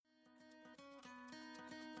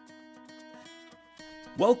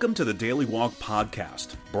Welcome to the Daily Walk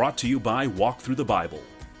Podcast, brought to you by Walk Through the Bible.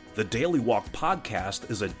 The Daily Walk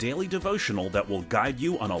Podcast is a daily devotional that will guide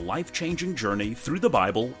you on a life-changing journey through the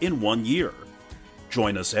Bible in 1 year.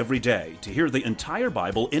 Join us every day to hear the entire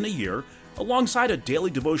Bible in a year, alongside a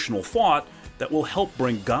daily devotional thought that will help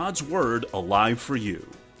bring God's Word alive for you.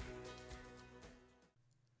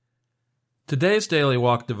 Today's Daily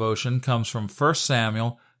Walk devotion comes from 1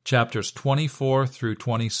 Samuel chapters 24 through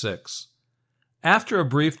 26. After a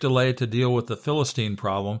brief delay to deal with the Philistine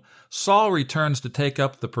problem, Saul returns to take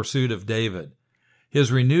up the pursuit of David.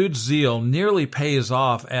 His renewed zeal nearly pays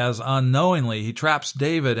off as unknowingly he traps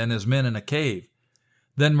David and his men in a cave.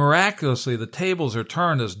 Then miraculously the tables are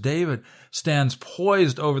turned as David stands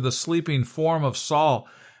poised over the sleeping form of Saul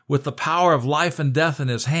with the power of life and death in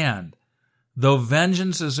his hand. Though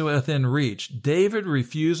vengeance is within reach, David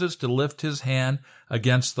refuses to lift his hand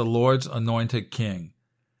against the Lord's anointed king.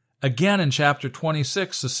 Again in chapter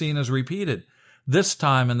 26, the scene is repeated, this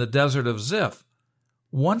time in the desert of Ziph.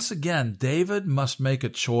 Once again, David must make a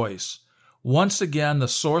choice. Once again, the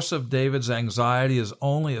source of David's anxiety is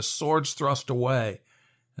only a sword's thrust away.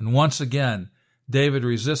 And once again, David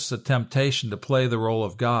resists the temptation to play the role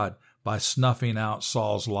of God by snuffing out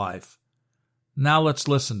Saul's life. Now let's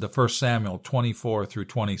listen to 1 Samuel 24 through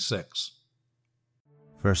 26.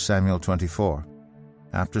 1 Samuel 24.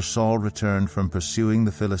 After Saul returned from pursuing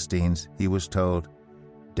the Philistines, he was told,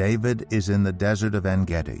 David is in the desert of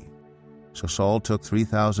En-Gedi. So Saul took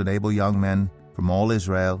 3,000 able young men from all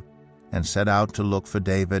Israel and set out to look for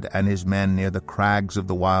David and his men near the crags of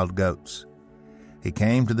the wild goats. He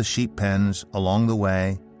came to the sheep pens along the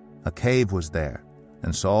way. A cave was there,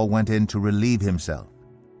 and Saul went in to relieve himself.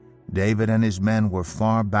 David and his men were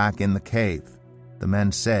far back in the cave. The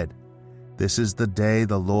men said, This is the day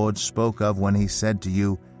the Lord spoke of when he said to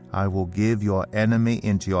you, I will give your enemy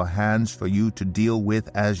into your hands for you to deal with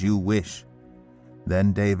as you wish.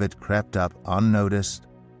 Then David crept up unnoticed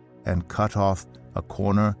and cut off a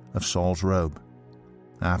corner of Saul's robe.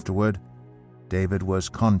 Afterward, David was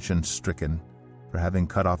conscience-stricken for having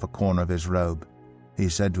cut off a corner of his robe. He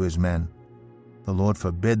said to his men, The Lord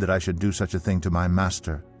forbid that I should do such a thing to my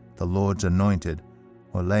master, the Lord's anointed,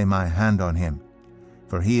 or lay my hand on him.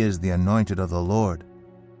 For he is the anointed of the Lord.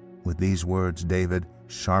 With these words David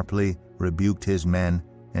sharply rebuked his men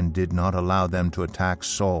and did not allow them to attack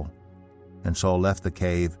Saul. And Saul left the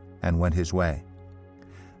cave and went his way.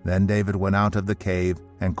 Then David went out of the cave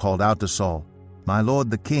and called out to Saul, My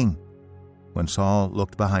lord the king. When Saul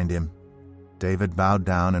looked behind him, David bowed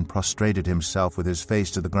down and prostrated himself with his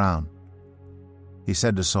face to the ground. He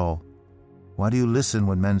said to Saul, Why do you listen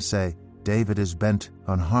when men say, David is bent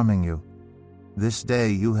on harming you? This day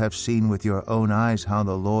you have seen with your own eyes how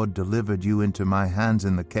the Lord delivered you into my hands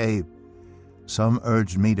in the cave. Some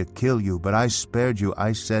urged me to kill you, but I spared you.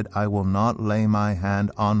 I said, I will not lay my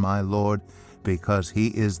hand on my Lord, because he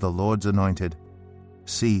is the Lord's anointed.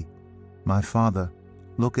 See, my father,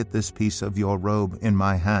 look at this piece of your robe in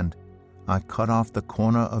my hand. I cut off the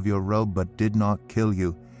corner of your robe, but did not kill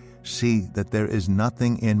you. See that there is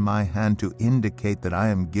nothing in my hand to indicate that I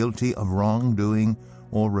am guilty of wrongdoing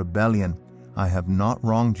or rebellion. I have not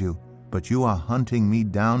wronged you, but you are hunting me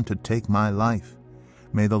down to take my life.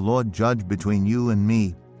 May the Lord judge between you and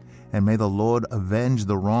me, and may the Lord avenge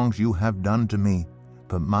the wrongs you have done to me.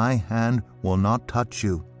 But my hand will not touch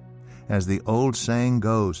you. As the old saying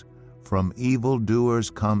goes, from evildoers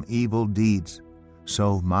come evil deeds.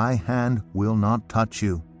 So my hand will not touch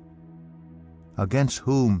you. Against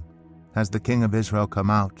whom has the king of Israel come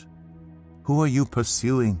out? Who are you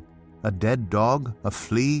pursuing? A dead dog? A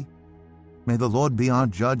flea? May the Lord be our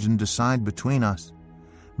judge and decide between us.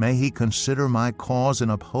 May he consider my cause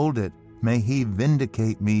and uphold it. May he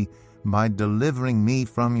vindicate me by delivering me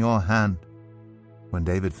from your hand. When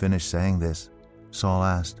David finished saying this, Saul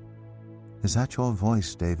asked, Is that your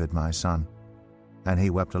voice, David, my son? And he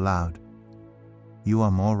wept aloud. You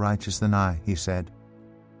are more righteous than I, he said.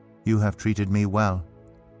 You have treated me well,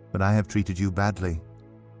 but I have treated you badly.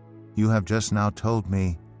 You have just now told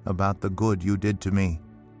me about the good you did to me.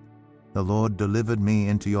 The Lord delivered me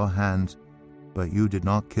into your hands, but you did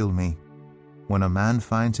not kill me. When a man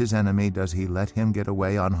finds his enemy, does he let him get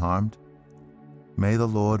away unharmed? May the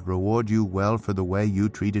Lord reward you well for the way you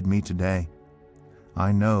treated me today.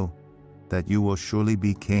 I know that you will surely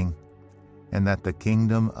be king, and that the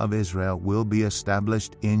kingdom of Israel will be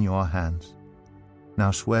established in your hands.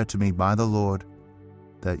 Now swear to me by the Lord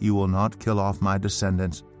that you will not kill off my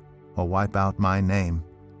descendants or wipe out my name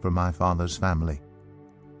from my father's family.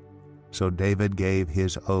 So David gave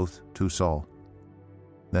his oath to Saul.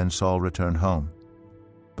 Then Saul returned home,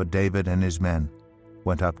 but David and his men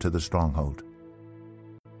went up to the stronghold.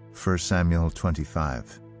 1 Samuel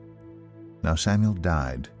 25. Now Samuel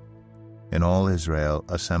died, and all Israel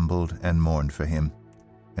assembled and mourned for him,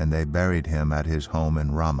 and they buried him at his home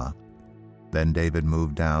in Ramah. Then David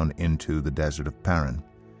moved down into the desert of Paran.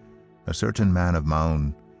 A certain man of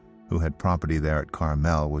Maon, who had property there at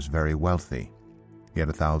Carmel, was very wealthy. He had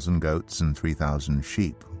 1,000 goats and 3,000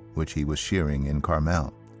 sheep, which he was shearing in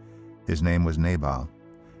Carmel. His name was Nabal,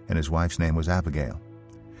 and his wife's name was Abigail.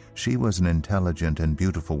 She was an intelligent and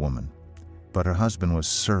beautiful woman, but her husband was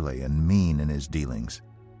surly and mean in his dealings.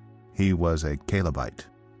 He was a Calebite.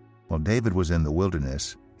 While David was in the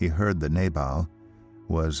wilderness, he heard that Nabal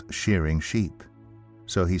was shearing sheep.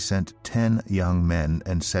 So he sent 10 young men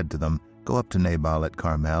and said to them, "Go up to Nabal at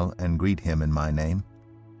Carmel and greet him in my name.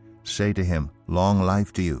 Say to him, 'Long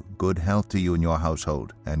life to you, good health to you and your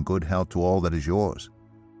household, and good health to all that is yours.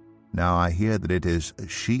 Now I hear that it is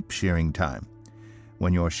sheep shearing time.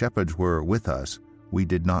 When your shepherds were with us, we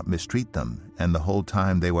did not mistreat them, and the whole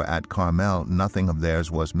time they were at Carmel nothing of theirs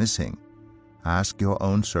was missing. Ask your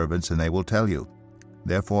own servants, and they will tell you.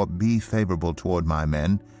 Therefore be favorable toward my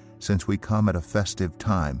men, since we come at a festive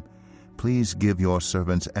time. Please give your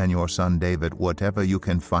servants and your son David whatever you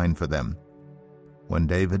can find for them.' When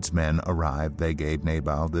David's men arrived, they gave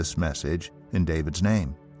Nabal this message in David's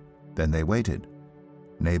name. Then they waited.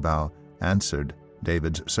 Nabal answered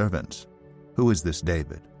David's servants, 'Who is this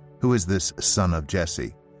David? Who is this son of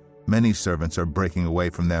Jesse? Many servants are breaking away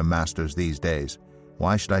from their masters these days.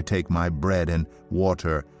 Why should I take my bread and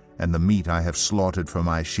water and the meat I have slaughtered for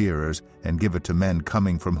my shearers and give it to men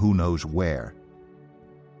coming from who knows where?'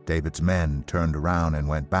 David's men turned around and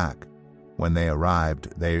went back. When they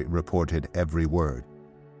arrived, they reported every word.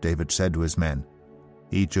 David said to his men,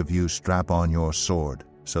 'Each of you strap on your sword.'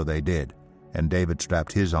 So they did, and David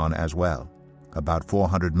strapped his on as well. About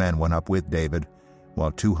 400 men went up with David,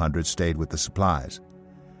 while 200 stayed with the supplies.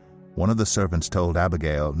 One of the servants told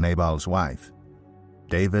Abigail, Nabal's wife,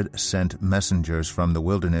 'David sent messengers from the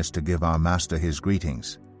wilderness to give our master his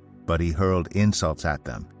greetings, but he hurled insults at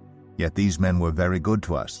them. Yet these men were very good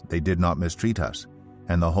to us. They did not mistreat us,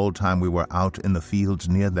 and the whole time we were out in the fields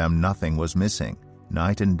near them nothing was missing.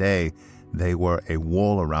 Night and day they were a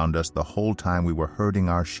wall around us the whole time we were herding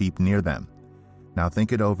our sheep near them. Now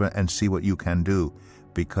think it over and see what you can do,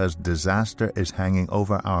 because disaster is hanging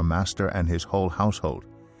over our master and his whole household.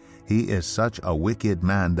 He is such a wicked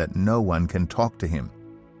man that no one can talk to him.'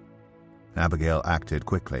 Abigail acted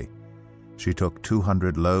quickly. She took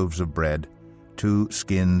 200 loaves of bread, 2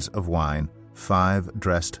 skins of wine, 5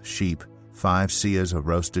 dressed sheep, 5 seahs of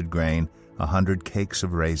roasted grain, 100 cakes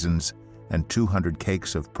of raisins, and 200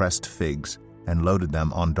 cakes of pressed figs, and loaded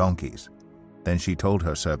them on donkeys. Then she told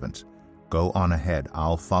her servants, 'Go on ahead,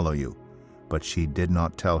 I'll follow you.' But she did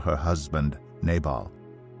not tell her husband, Nabal.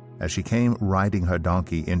 As she came riding her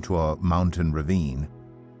donkey into a mountain ravine,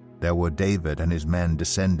 there were David and his men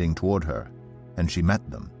descending toward her, and she met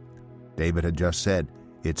them. David had just said,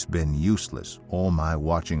 'It's been useless, all my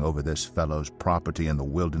watching over this fellow's property in the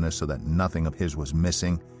wilderness so that nothing of his was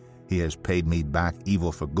missing. He has paid me back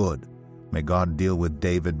evil for good. May God deal with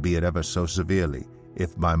David, be it ever so severely,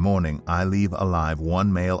 if by morning I leave alive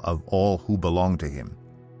one male of all who belong to him.'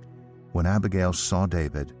 When Abigail saw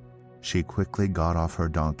David, she quickly got off her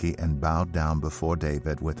donkey and bowed down before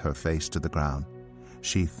David with her face to the ground.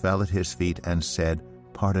 She fell at his feet and said,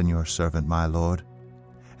 'Pardon your servant, my lord,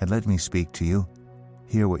 and let me speak to you.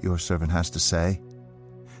 Hear what your servant has to say.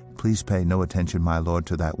 Please pay no attention, my lord,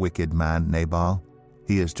 to that wicked man, Nabal.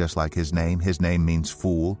 He is just like his name. His name means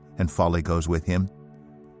fool, and folly goes with him.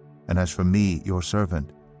 And as for me, your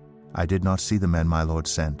servant, I did not see the men my lord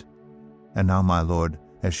sent. And now, my lord,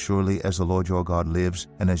 as surely as the Lord your God lives,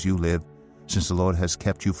 and as you live, since the Lord has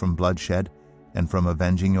kept you from bloodshed, and from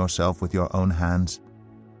avenging yourself with your own hands,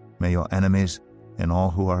 may your enemies and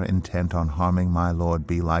all who are intent on harming my lord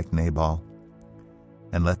be like Nabal.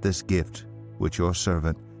 And let this gift, which your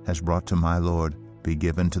servant has brought to my lord, be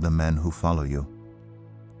given to the men who follow you.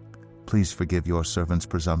 Please forgive your servant's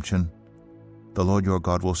presumption. The Lord your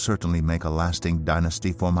God will certainly make a lasting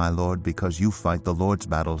dynasty for my lord, because you fight the Lord's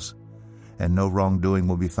battles, and no wrongdoing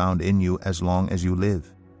will be found in you as long as you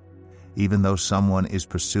live. Even though someone is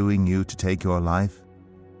pursuing you to take your life,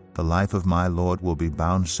 the life of my Lord will be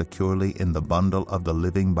bound securely in the bundle of the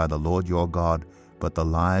living by the Lord your God, but the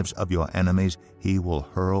lives of your enemies he will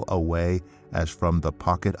hurl away as from the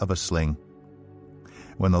pocket of a sling.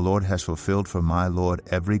 When the Lord has fulfilled for my Lord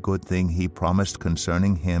every good thing he promised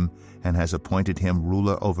concerning him, and has appointed him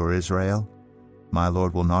ruler over Israel, my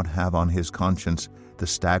Lord will not have on his conscience the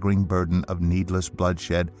staggering burden of needless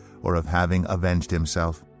bloodshed or of having avenged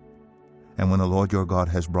himself. And when the Lord your God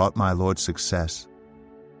has brought my Lord success,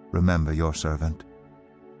 remember your servant."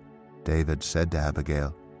 David said to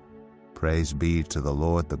Abigail, "Praise be to the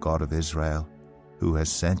Lord, the God of Israel, who has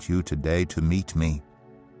sent you today to meet me.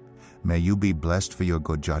 May you be blessed for your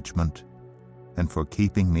good judgment, and for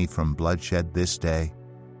keeping me from bloodshed this day,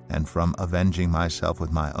 and from avenging myself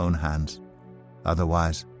with my own hands.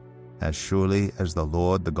 Otherwise, as surely as the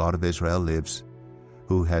Lord, the God of Israel, lives,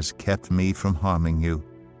 who has kept me from harming you,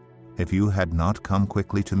 if you had not come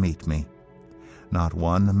quickly to meet me, not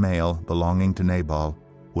one male belonging to Nabal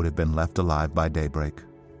would have been left alive by daybreak."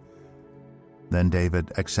 Then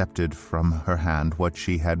David accepted from her hand what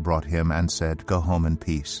she had brought him and said, "Go home in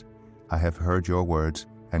peace. I have heard your words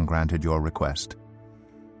and granted your request."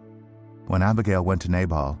 When Abigail went to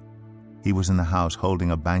Nabal, he was in the house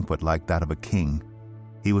holding a banquet like that of a king.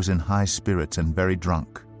 He was in high spirits and very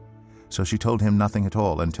drunk. So she told him nothing at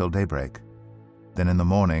all until daybreak. Then in the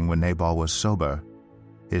morning, when Nabal was sober,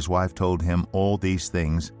 his wife told him all these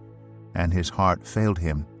things, and his heart failed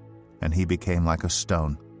him, and he became like a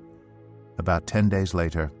stone. About 10 days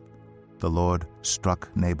later, the Lord struck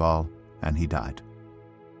Nabal, and he died.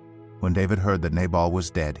 When David heard that Nabal was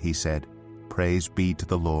dead, he said, "Praise be to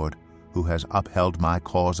the Lord, who has upheld my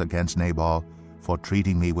cause against Nabal for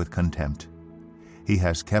treating me with contempt. He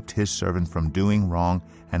has kept his servant from doing wrong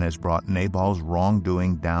and has brought Nabal's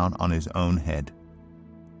wrongdoing down on his own head."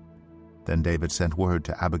 Then David sent word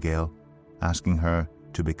to Abigail, asking her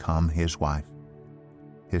to become his wife.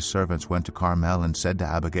 His servants went to Carmel and said to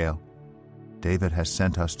Abigail, "David has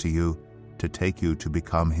sent us to you to take you to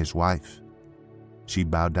become his wife." She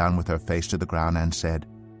bowed down with her face to the ground and said,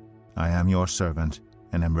 "I am your servant,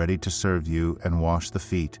 and am ready to serve you and wash the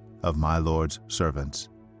feet of my Lord's servants."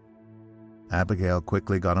 Abigail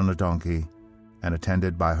quickly got on a donkey, and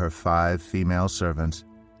attended by her 5 female servants,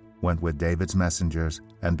 went with David's messengers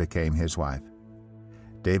and became his wife.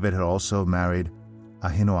 David had also married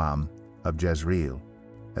Ahinoam of Jezreel,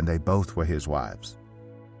 and they both were his wives.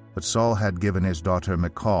 But Saul had given his daughter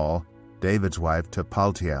Michal, David's wife, to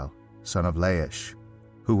Paltiel, son of Laish,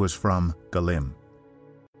 who was from Galim.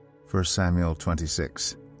 1 Samuel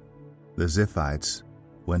 26. The Ziphites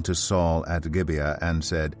went to Saul at Gibeah and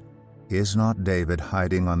said, "Is not David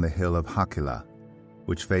hiding on the hill of Hachilah,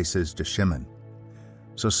 which faces Jeshimon?"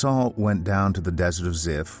 So Saul went down to the desert of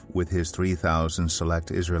Ziph with his 3,000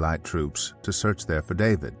 select Israelite troops to search there for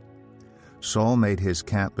David. Saul made his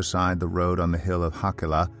camp beside the road on the hill of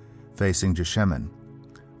Hachilah, facing Jeshimon.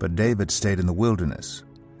 But David stayed in the wilderness.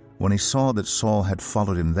 When he saw that Saul had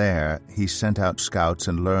followed him there, he sent out scouts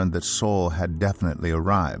and learned that Saul had definitely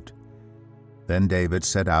arrived. Then David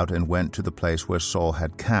set out and went to the place where Saul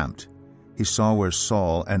had camped. He saw where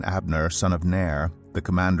Saul and Abner, son of Ner, the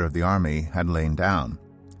commander of the army, had lain down.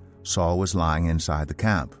 Saul was lying inside the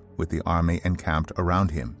camp, with the army encamped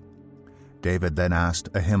around him. David then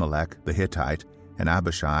asked Ahimelech the Hittite and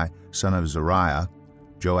Abishai, son of Zeruiah,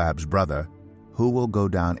 Joab's brother, "Who will go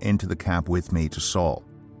down into the camp with me to Saul?"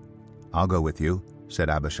 "I'll go with you," said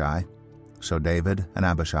Abishai. So David and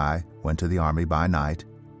Abishai went to the army by night,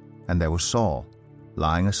 and there was Saul,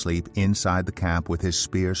 lying asleep inside the camp with his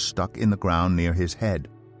spear stuck in the ground near his head.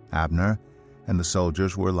 Abner and the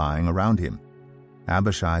soldiers were lying around him.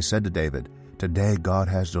 Abishai said to David, "Today God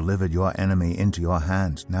has delivered your enemy into your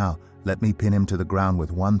hands. Now let me pin him to the ground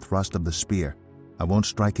with one thrust of the spear. I won't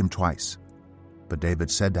strike him twice." But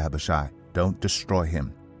David said to Abishai, "Don't destroy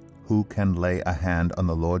him. Who can lay a hand on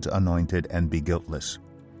the Lord's anointed and be guiltless?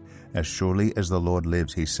 As surely as the Lord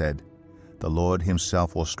lives," he said, "the Lord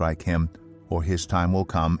himself will strike him, or his time will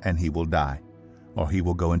come and he will die, or he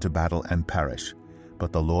will go into battle and perish.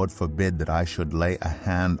 But the Lord forbid that I should lay a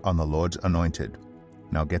hand on the Lord's anointed.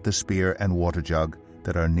 Now get the spear and water jug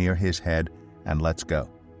that are near his head, and let's go."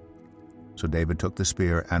 So David took the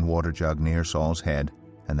spear and water jug near Saul's head,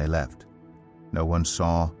 and they left. No one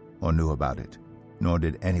saw or knew about it, nor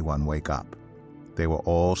did anyone wake up. They were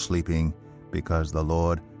all sleeping because the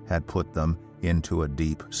Lord had put them into a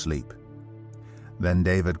deep sleep. Then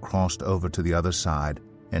David crossed over to the other side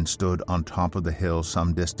and stood on top of the hill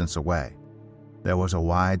some distance away. There was a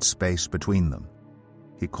wide space between them.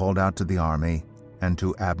 He called out to the army and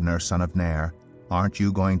to Abner, son of Ner, "Aren't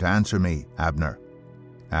you going to answer me, Abner?"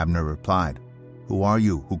 Abner replied, "Who are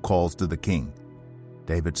you who calls to the king?"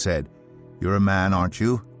 David said, "You're a man, aren't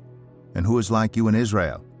you? And who is like you in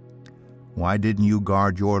Israel? Why didn't you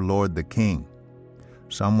guard your lord the king?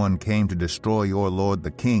 Someone came to destroy your lord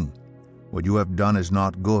the king. What you have done is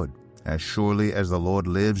not good. As surely as the Lord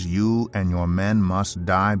lives, you and your men must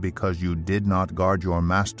die because you did not guard your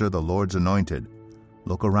master, the Lord's anointed.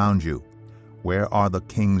 Look around you. Where are the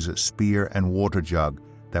king's spear and water jug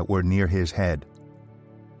that were near his head?"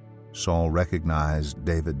 Saul recognized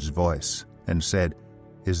David's voice and said,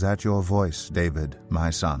 "Is that your voice, David, my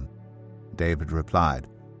son?" David replied,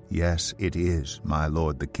 "Yes, it is, my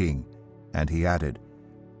lord the king." And he added,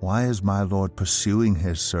 "Why is my lord pursuing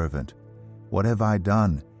his servant? What have I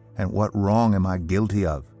done, and what wrong am I guilty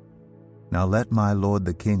of? Now let my lord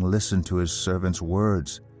the king listen to his servant's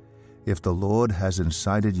words. If the Lord has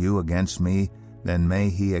incited you against me, then may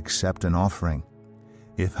he accept an offering.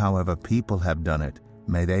 If, however, people have done it,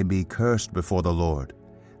 may they be cursed before the Lord.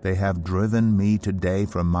 They have driven me today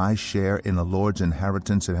from my share in the Lord's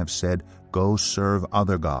inheritance and have said, 'Go serve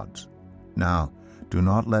other gods.' Now, do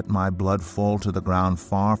not let my blood fall to the ground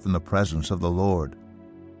far from the presence of the Lord.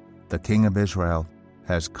 The king of Israel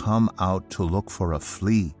has come out to look for a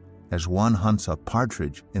flea, as one hunts a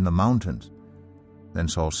partridge in the mountains." Then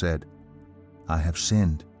Saul said, "I have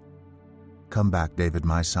sinned. Come back, David,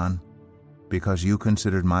 my son, because you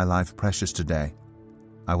considered my life precious today.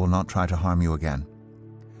 I will not try to harm you again.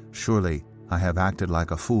 Surely I have acted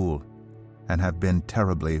like a fool and have been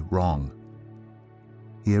terribly wrong."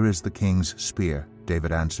 "Here is the king's spear,"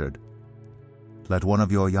 David answered. "Let one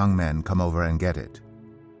of your young men come over and get it.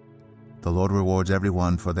 The Lord rewards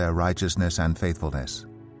everyone for their righteousness and faithfulness.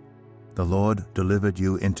 The Lord delivered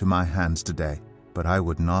you into my hands today, but I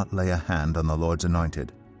would not lay a hand on the Lord's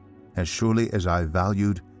anointed. As surely as I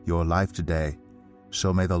valued your life today,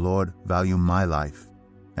 so may the Lord value my life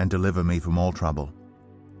and deliver me from all trouble."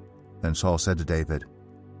 Then Saul said to David,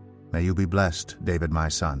 "May you be blessed, David my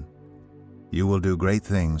son. You will do great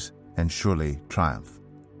things and surely triumph."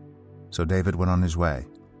 So David went on his way,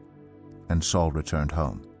 and Saul returned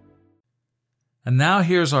home. And now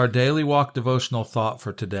here's our Daily Walk devotional thought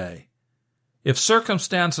for today. If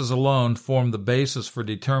circumstances alone form the basis for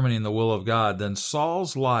determining the will of God, then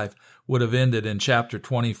Saul's life would have ended in chapter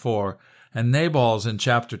 24 and Nabal's in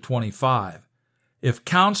chapter 25. If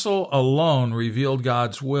counsel alone revealed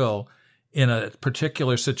God's will in a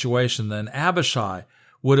particular situation, then Abishai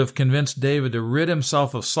would have convinced David to rid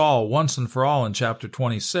himself of Saul once and for all in chapter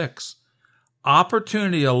 26.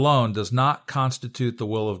 Opportunity alone does not constitute the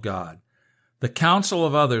will of God. The counsel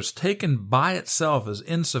of others taken by itself is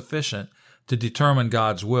insufficient to determine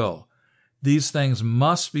God's will. These things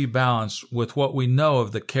must be balanced with what we know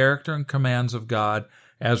of the character and commands of God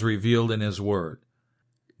as revealed in His Word.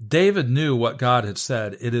 David knew what God had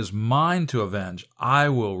said, "It is mine to avenge, I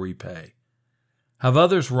will repay." Have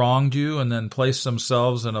others wronged you and then placed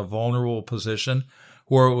themselves in a vulnerable position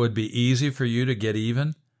where it would be easy for you to get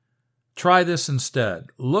even? Try this instead.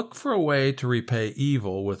 Look for a way to repay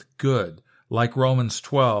evil with good, like Romans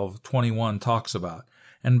 12:21 talks about.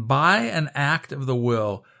 And by an act of the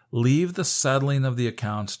will, leave the settling of the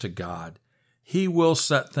accounts to God. He will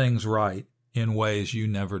set things right in ways you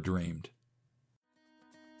never dreamed.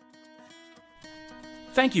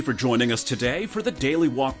 Thank you for joining us today for the Daily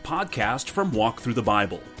Walk podcast from Walk Through the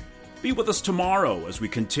Bible. Be with us tomorrow as we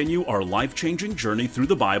continue our life-changing journey through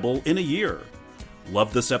the Bible in a year.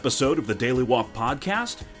 Love this episode of the Daily Walk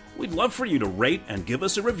podcast? We'd love for you to rate and give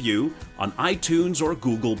us a review on iTunes or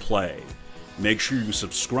Google Play. Make sure you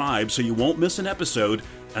subscribe so you won't miss an episode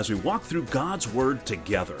as we walk through God's Word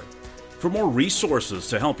together. For more resources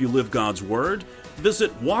to help you live God's Word,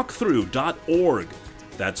 visit walkthrough.org.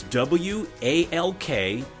 That's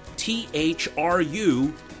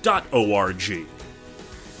WALKTHRU.org.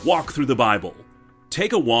 Walk through the Bible.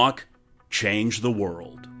 Take a walk, change the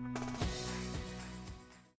world.